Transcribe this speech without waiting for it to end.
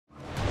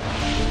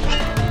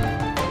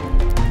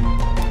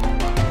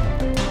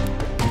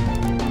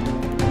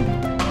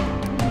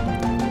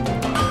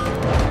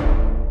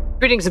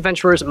Greetings,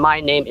 adventurers. My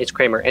name is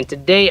Kramer, and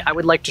today I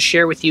would like to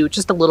share with you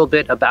just a little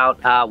bit about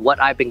what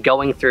I've been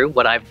going through,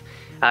 what I've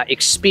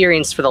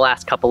experienced for the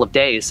last couple of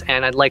days.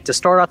 And I'd like to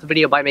start off the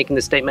video by making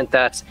the statement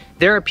that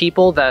there are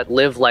people that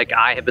live like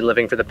I have been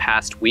living for the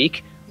past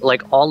week,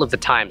 like all of the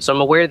time. So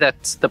I'm aware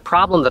that the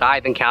problem that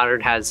I've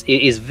encountered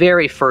is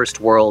very first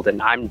world,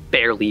 and I'm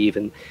barely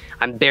even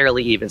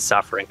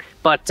suffering.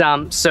 But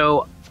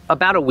so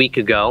about a week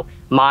ago,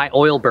 my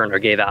oil burner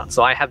gave out.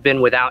 So I have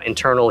been without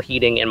internal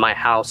heating in my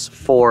house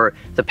for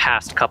the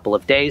past couple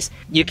of days.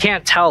 You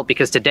can't tell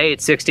because today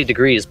it's 60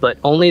 degrees, but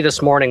only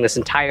this morning this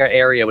entire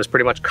area was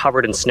pretty much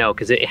covered in snow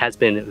because it has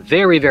been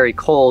very, very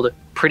cold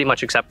pretty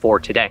much except for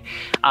today.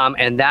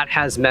 And that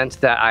has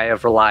meant that I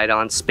have relied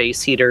on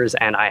space heaters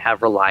and I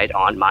have relied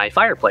on my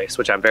fireplace,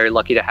 which I'm very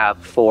lucky to have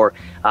for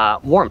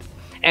warmth.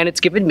 And it's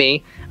given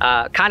me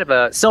kind of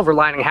a silver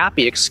lining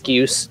happy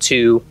excuse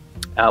to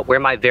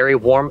wear my very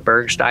warm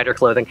Bergsteiner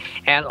clothing,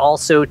 and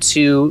also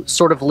to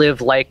sort of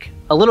live like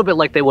a little bit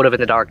like they would have in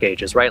the Dark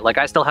Ages, right? Like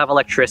I still have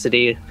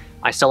electricity,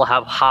 I still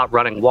have hot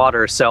running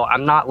water, so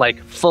I'm not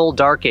like full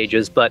Dark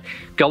Ages, but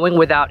going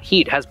without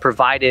heat has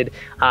provided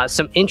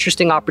some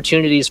interesting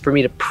opportunities for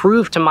me to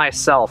prove to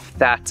myself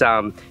that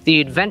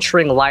the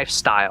adventuring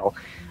lifestyle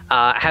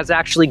has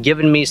actually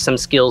given me some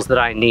skills that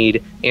I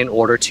need in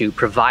order to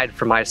provide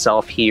for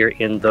myself here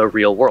in the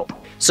real world.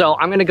 So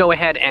I'm gonna go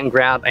ahead and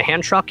grab a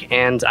hand truck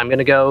and I'm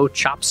gonna go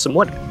chop some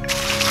wood.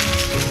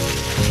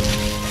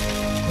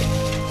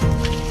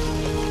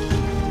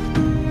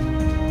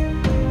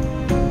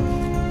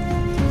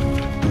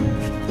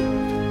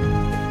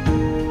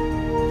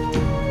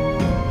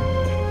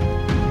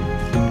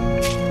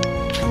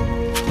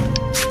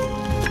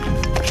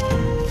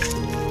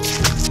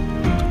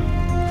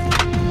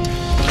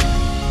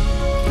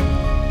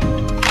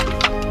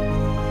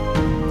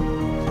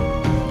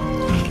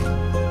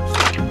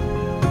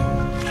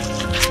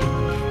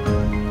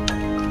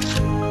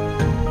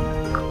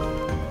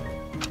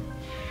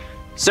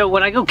 So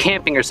when I go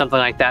camping or something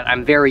like that,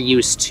 I'm very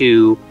used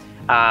to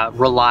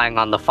relying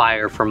on the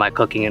fire for my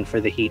cooking and for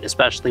the heat,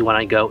 especially when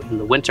I go in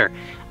the winter.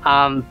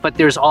 But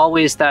there's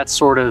always that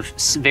sort of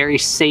very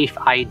safe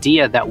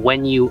idea that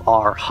when you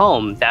are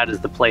home, that is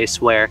the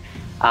place where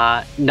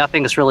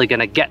nothing's really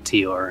gonna get to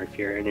you, or if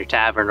you're in your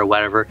tavern or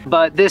whatever.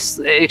 But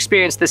this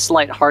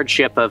slight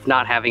hardship of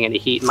not having any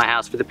heat in my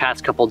house for the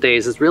past couple of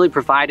days has really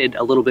provided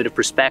a little bit of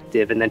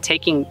perspective, and then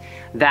taking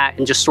that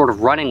and just sort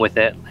of running with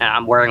it. And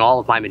I'm wearing all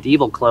of my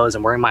medieval clothes,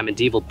 I'm wearing my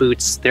medieval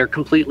boots. They're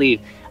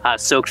completely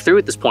soaked through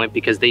at this point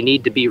because they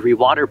need to be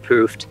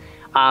re-waterproofed.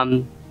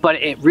 But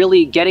it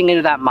really getting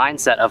into that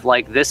mindset of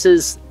like, this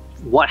is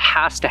what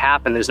has to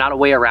happen. There's not a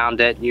way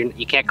around it.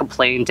 You can't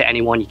complain to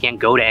anyone. You can't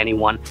go to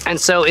anyone. And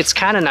so it's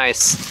kind of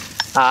nice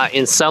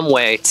in some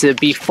way to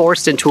be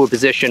forced into a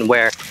position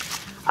where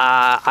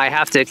I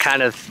have to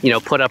kind of,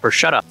 put up or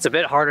shut up. It's a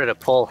bit harder to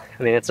pull.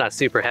 I mean, it's not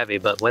super heavy,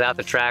 but without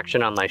the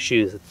traction on my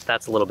shoes,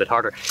 that's a little bit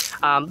harder.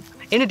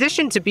 In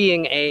addition to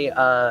being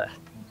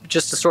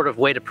just a sort of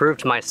way to prove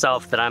to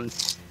myself that I'm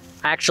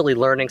actually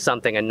learning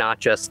something and not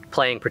just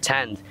playing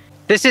pretend,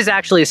 this is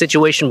actually a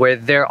situation where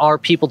there are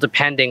people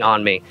depending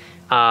on me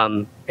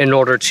in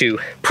order to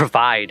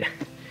provide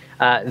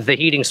the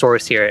heating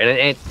source here.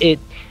 And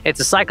it's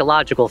a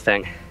psychological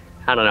thing,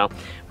 I don't know,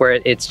 where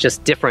it's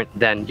just different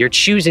than you're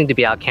choosing to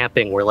be out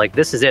camping, where like,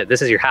 this is it,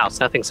 this is your house,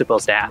 nothing's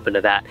supposed to happen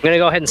to that. I'm gonna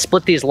go ahead and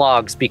split these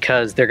logs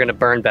because they're gonna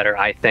burn better,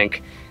 I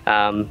think.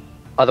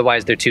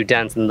 Otherwise they're too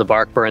dense and the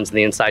bark burns and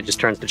the inside just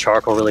turns to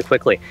charcoal really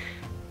quickly.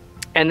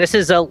 And this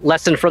is a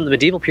lesson from the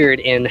medieval period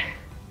in,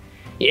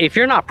 if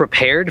you're not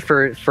prepared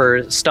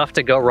for stuff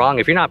to go wrong,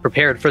 if you're not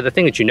prepared for the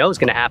thing that you know is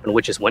going to happen,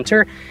 which is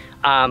winter,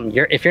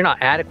 if you're not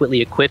adequately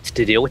equipped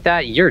to deal with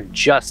that, you're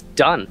just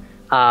done.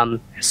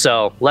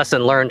 So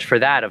lesson learned for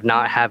that, of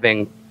not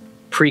having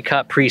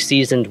pre-cut,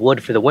 pre-seasoned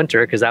wood for the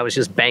winter, because I was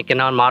just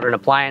banking on modern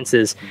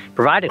appliances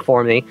providing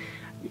for me.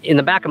 In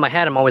the back of my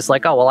head, I'm always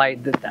like, oh, well,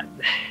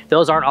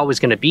 those aren't always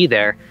going to be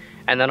there.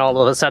 And then all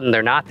of a sudden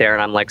they're not there,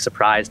 and I'm like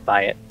surprised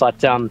by it.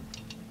 But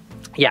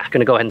yeah,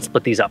 gonna go ahead and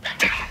split these up.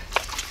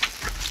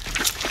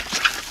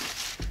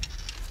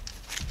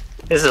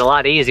 This is a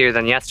lot easier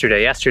than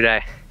yesterday.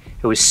 Yesterday,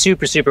 it was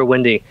super, super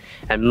windy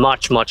and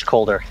much, much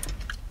colder.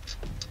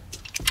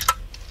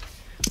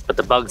 But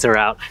the bugs are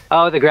out.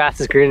 Oh, the grass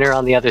is greener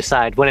on the other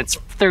side. When it's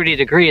 30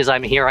 degrees, I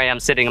am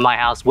sitting in my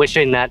house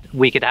wishing that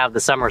we could have the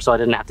summer so I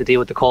didn't have to deal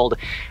with the cold.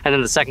 And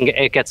then the second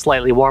it gets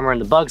slightly warmer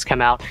and the bugs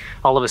come out,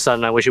 all of a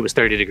sudden I wish it was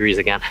 30 degrees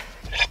again.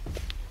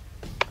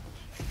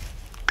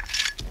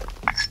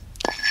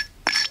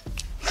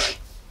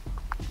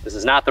 This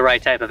is not the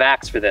right type of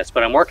axe for this,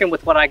 but I'm working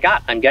with what I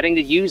got. I'm getting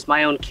to use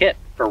my own kit,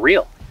 for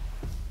real.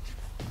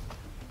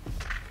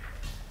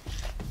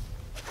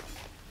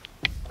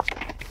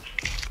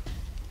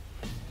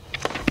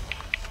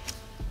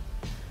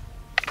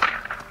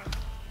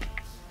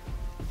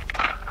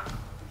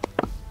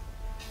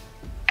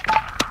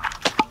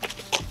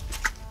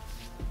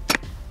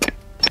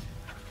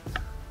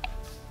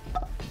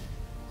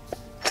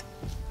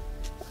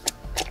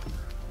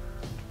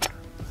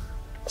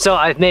 So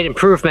I've made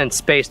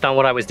improvements based on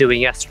what I was doing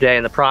yesterday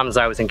and the problems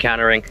I was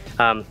encountering.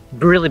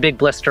 Really big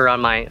blister on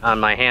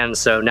my hands,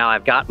 so now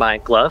I've got my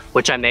glove,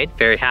 which I made.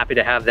 Very happy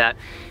to have that.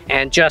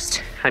 And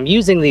I'm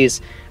using these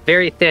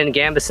very thin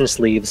gambeson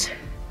sleeves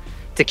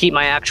to keep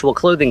my actual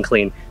clothing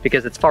clean,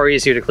 because it's far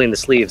easier to clean the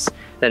sleeves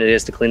than it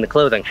is to clean the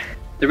clothing.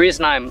 The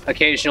reason I'm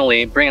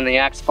occasionally bringing the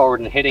axe forward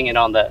and hitting it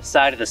on the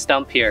side of the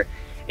stump here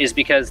is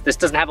because this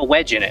doesn't have a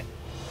wedge in it,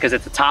 because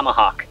it's a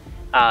tomahawk.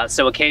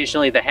 So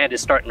occasionally the head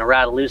is starting to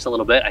rattle loose a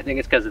little bit. I think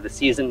it's because of the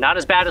season. Not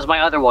as bad as my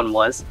other one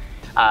was,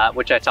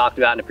 which I talked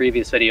about in a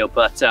previous video,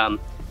 but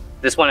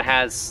this one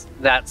has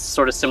that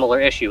sort of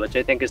similar issue, which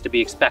I think is to be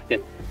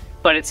expected.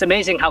 But it's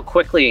amazing how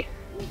quickly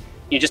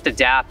you just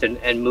adapt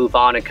and move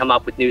on and come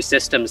up with new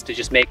systems to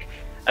just make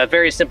a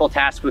very simple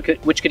task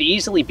which could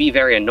easily be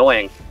very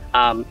annoying,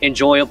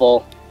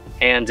 enjoyable,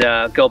 and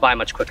go by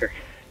much quicker.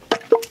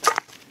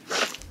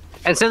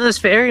 And so this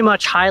very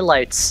much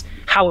highlights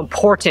how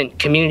important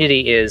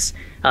community is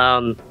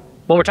when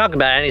we're talking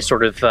about any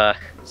sort of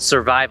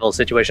survival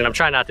situation. I'm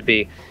trying not to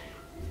be,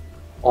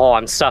 oh,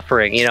 I'm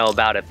suffering, you know,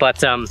 about it.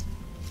 But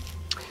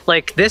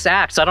like this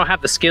axe, I don't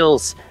have the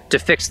skills to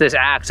fix this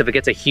axe if it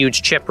gets a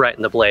huge chip right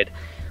in the blade.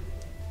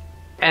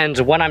 And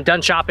when I'm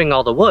done chopping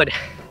all the wood,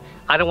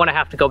 I don't want to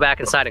have to go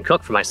back inside and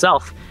cook for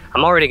myself.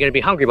 I'm already going to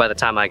be hungry by the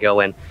time I go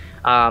in.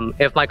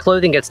 If my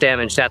clothing gets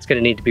damaged, that's going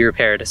to need to be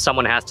repaired.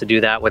 Someone has to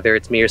do that, whether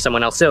it's me or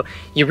someone else. So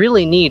you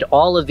really need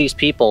all of these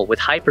people with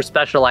hyper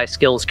specialized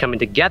skills coming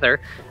together,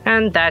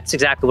 and that's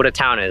exactly what a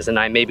town is. And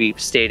I may be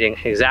stating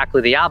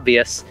exactly the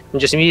obvious. I'm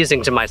just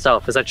amusing to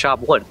myself as I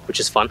chop wood,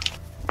 which is fun.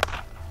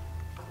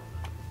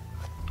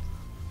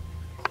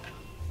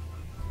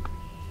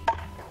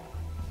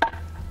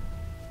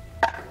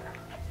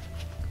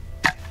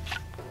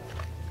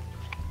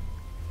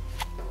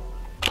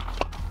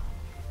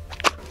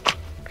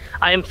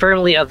 I am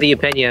firmly of the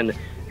opinion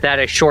that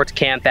a short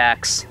camp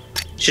axe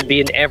should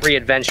be in every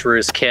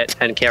adventurer's kit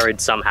and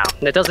carried somehow.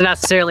 And it doesn't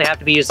necessarily have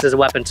to be used as a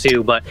weapon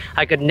too, but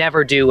I could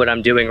never do what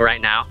I'm doing right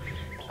now.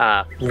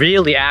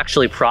 Really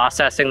actually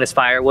processing this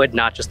firewood,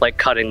 not just like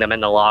cutting them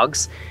into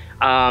logs.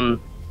 I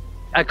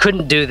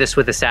couldn't do this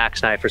with a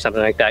sax knife or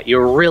something like that.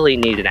 You really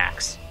need an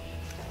axe.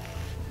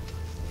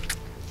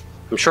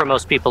 I'm sure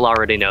most people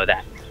already know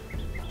that.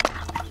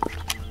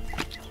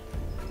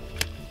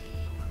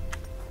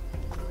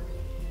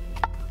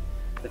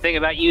 The thing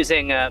about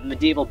using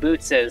medieval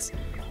boots is,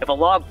 if a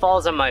log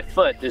falls on my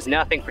foot, there's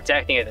nothing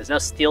protecting it. There's no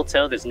steel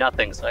toe, there's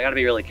nothing, so I gotta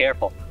be really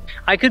careful.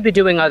 I could be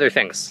doing other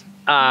things.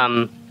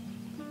 I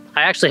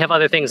actually have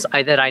other things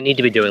that I need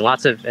to be doing.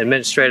 Lots of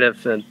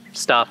administrative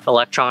stuff,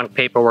 electronic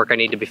paperwork I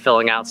need to be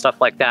filling out,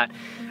 stuff like that.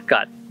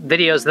 Got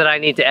videos that I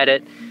need to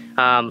edit,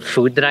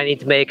 food that I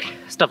need to make,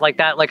 stuff like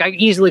that. Like I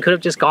easily could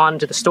have just gone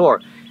to the store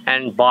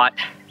and bought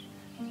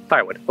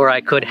firewood, or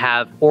I could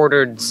have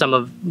ordered some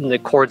of the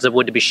cords of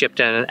wood to be shipped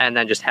in and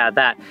then just had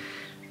that.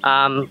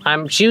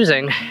 I'm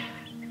choosing,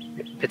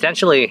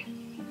 potentially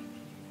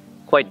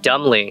quite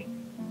dumbly,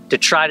 to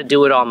try to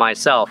do it all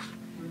myself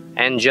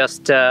and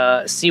just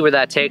see where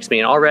that takes me.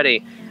 And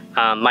already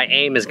my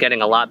aim is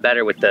getting a lot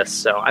better with this,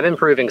 so I'm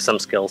improving some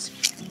skills.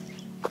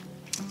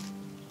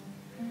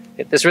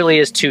 This really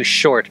is too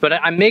short, but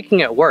I'm making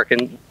it work,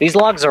 and these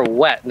logs are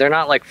wet. They're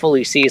not like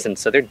fully seasoned,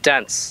 so they're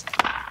dense.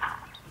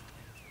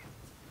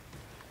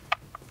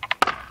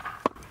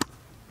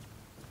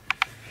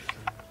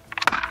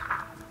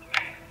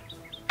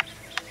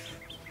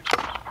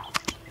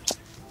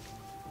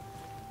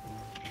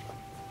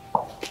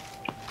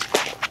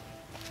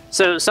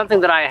 So something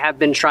that I have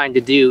been trying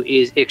to do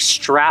is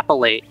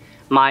extrapolate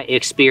my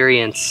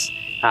experience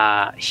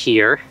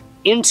here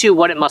into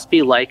what it must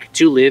be like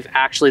to live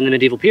actually in the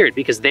medieval period,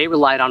 because they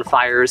relied on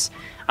fires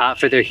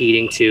for their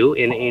heating too.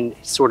 In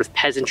sort of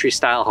peasantry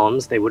style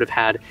homes, they would have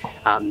had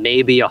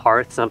maybe a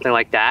hearth, something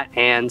like that,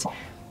 and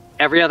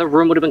every other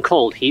room would have been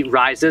cold. Heat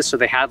rises, so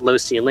they had low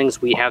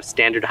ceilings. We have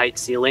standard height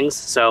ceilings,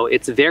 so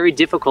it's very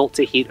difficult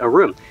to heat a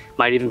room.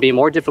 Might even be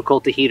more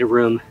difficult to heat a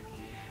room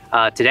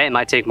today. It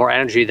might take more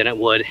energy than it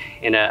would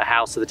in a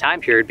house of the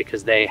time period,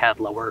 because they had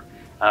lower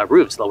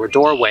roofs, lower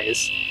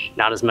doorways,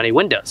 not as many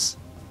windows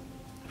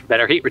for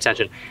better heat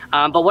retention.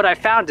 But what I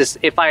found is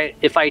if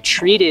I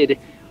treated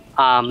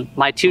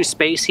my two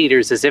space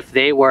heaters as if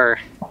they were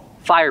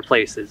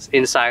fireplaces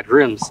inside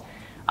rooms,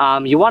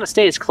 you want to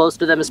stay as close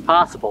to them as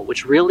possible,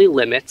 which really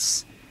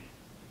limits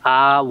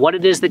what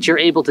it is that you're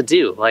able to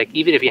do. Like,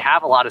 even if you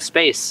have a lot of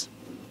space,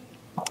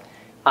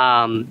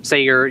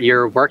 say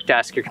your work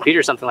desk, your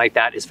computer, something like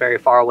that is very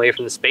far away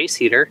from the space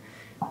heater.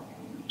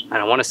 I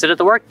don't want to sit at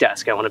the work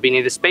desk. I want to be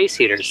near the space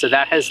heater. So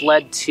that has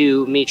led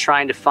to me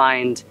trying to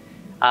find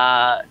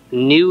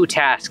new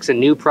tasks and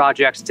new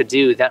projects to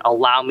do that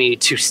allow me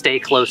to stay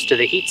close to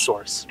the heat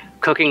source.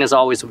 Cooking is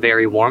always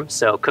very warm,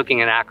 so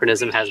cooking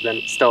anachronism has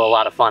been still a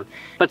lot of fun.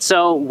 But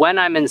so when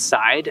I'm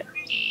inside,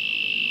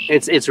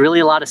 it's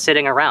really a lot of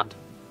sitting around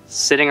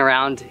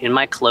in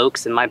my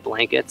cloaks and my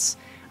blankets.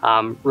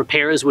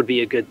 Repairs would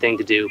be a good thing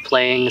to do.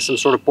 Playing some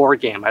sort of board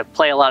game. I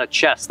play a lot of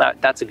chess.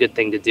 That's a good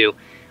thing to do.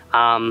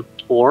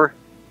 Or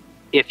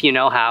if you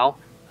know how,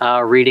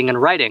 reading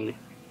and writing.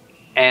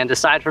 And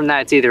aside from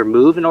that, it's either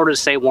move in order to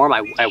stay warm.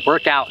 I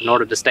work out in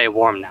order to stay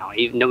warm now.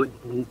 Even though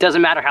it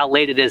doesn't matter how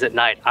late it is at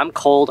night. I'm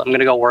cold, I'm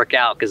gonna go work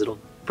out because it'll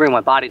bring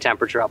my body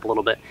temperature up a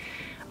little bit.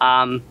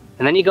 And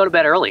then you go to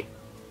bed early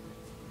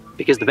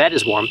because the bed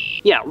is warm.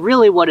 Yeah,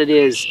 really what it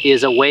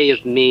is a way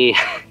of me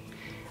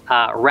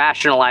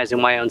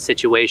rationalizing my own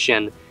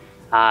situation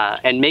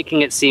and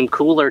making it seem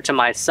cooler to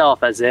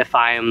myself, as if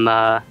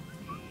I'm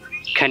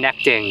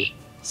connecting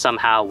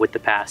somehow with the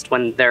past,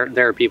 when there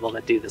are people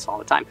that do this all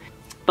the time.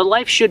 But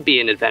life should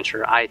be an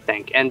adventure, I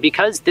think. And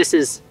because this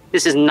is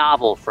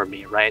novel for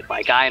me, right?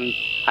 Like I'm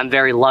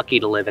very lucky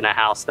to live in a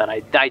house that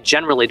I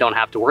generally don't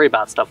have to worry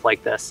about stuff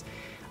like this.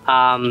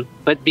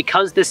 But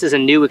because this is a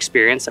new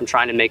experience, I'm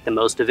trying to make the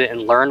most of it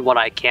and learn what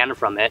I can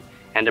from it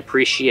and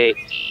appreciate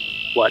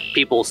what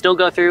people still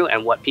go through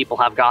and what people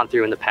have gone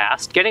through in the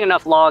past. Getting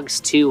enough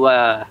logs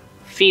to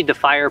feed the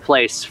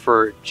fireplace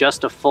for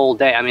just a full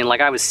day. I mean,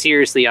 like, I was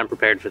seriously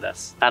unprepared for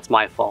this. That's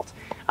my fault.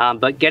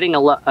 But getting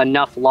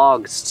enough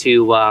logs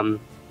to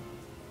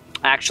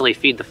actually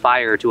feed the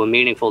fire to a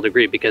meaningful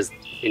degree, because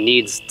it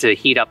needs to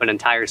heat up an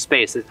entire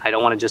space. I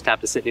don't want to just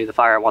have to sit near the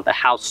fire. I want the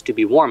house to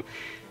be warm.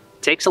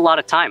 It takes a lot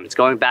of time. It's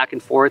going back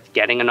and forth,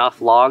 getting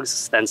enough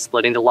logs, then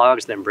splitting the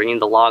logs, then bringing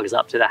the logs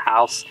up to the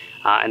house,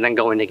 and then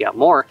going to get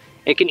more.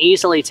 It can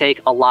easily take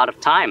a lot of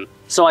time.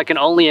 So I can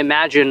only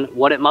imagine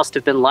what it must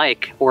have been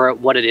like, or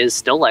what it is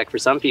still like for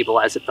some people,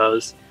 I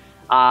suppose,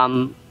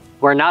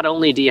 where not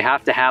only do you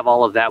have to have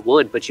all of that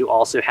wood, but you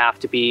also have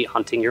to be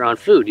hunting your own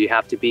food. You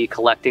have to be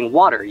collecting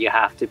water. You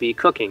have to be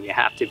cooking. You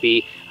have to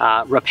be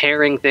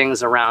repairing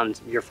things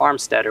around your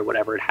farmstead or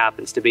whatever it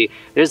happens to be.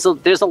 There's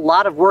a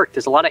lot of work.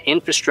 There's a lot of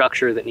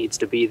infrastructure that needs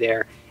to be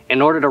there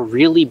in order to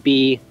really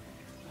be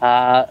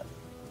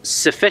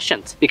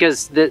sufficient.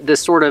 Because the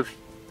sort of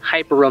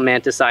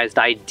hyper-romanticized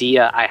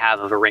idea I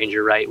have of a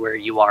ranger, right, where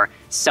you are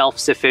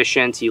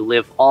self-sufficient, you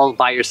live all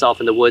by yourself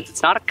in the woods,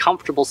 it's not a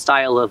comfortable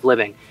style of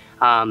living.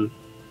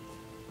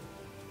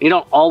 You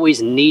don't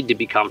always need to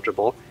be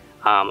comfortable.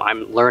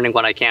 I'm learning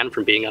what I can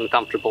from being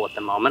uncomfortable at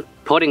the moment.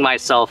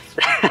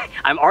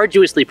 I'm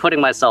arduously putting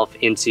myself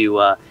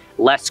into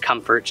less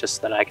comfort just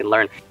so that I can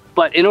learn.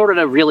 But in order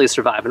to really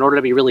survive, in order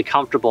to be really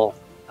comfortable,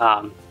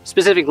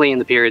 specifically in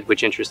the period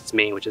which interests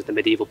me, which is the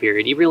medieval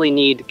period, you really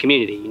need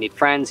community. You need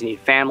friends, you need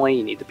family,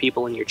 you need the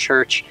people in your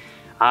church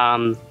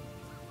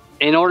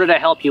in order to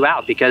help you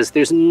out, because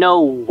there's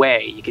no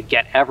way you could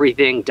get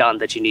everything done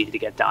that you needed to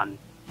get done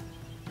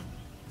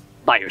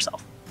by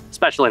yourself,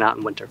 especially not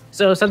in winter.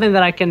 So something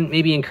that I can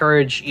maybe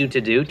encourage you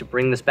to do to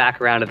bring this back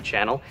around to the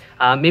channel,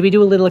 maybe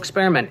do a little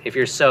experiment if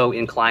you're so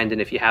inclined and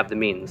if you have the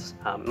means.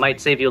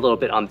 Might save you a little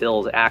bit on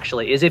bills,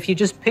 actually, is if you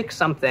just pick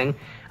something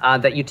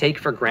that you take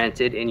for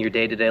granted in your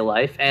day-to-day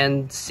life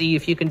and see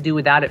if you can do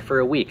without it for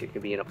a week. It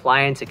can be an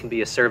appliance, it can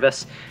be a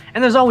service,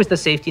 and there's always the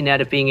safety net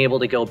of being able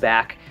to go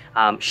back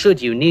should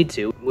you need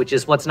to, which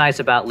is what's nice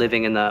about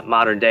living in the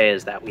modern day,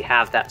 is that we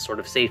have that sort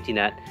of safety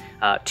net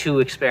to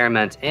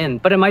experiment in.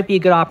 But it might be a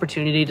good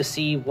opportunity to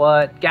see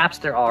what gaps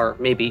there are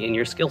maybe in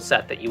your skill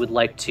set that you would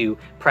like to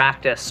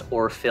practice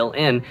or fill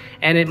in,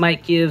 and it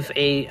might give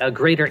a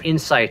greater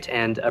insight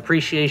and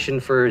appreciation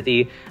for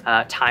the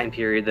time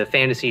period, the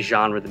fantasy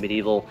genre, the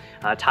medieval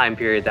time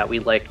period that we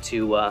like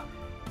to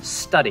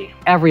study.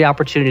 Every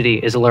opportunity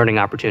is a learning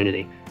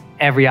opportunity.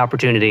 Every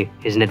opportunity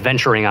is an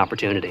adventuring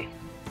opportunity.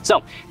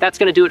 So that's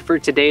going to do it for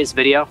today's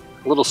video.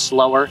 A little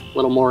slower, a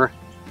little more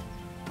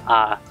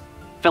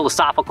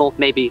philosophical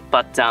maybe,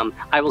 but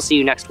I will see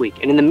you next week.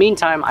 And in the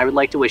meantime, I would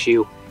like to wish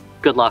you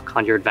good luck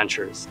on your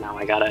adventures. Now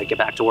I gotta get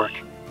back to work.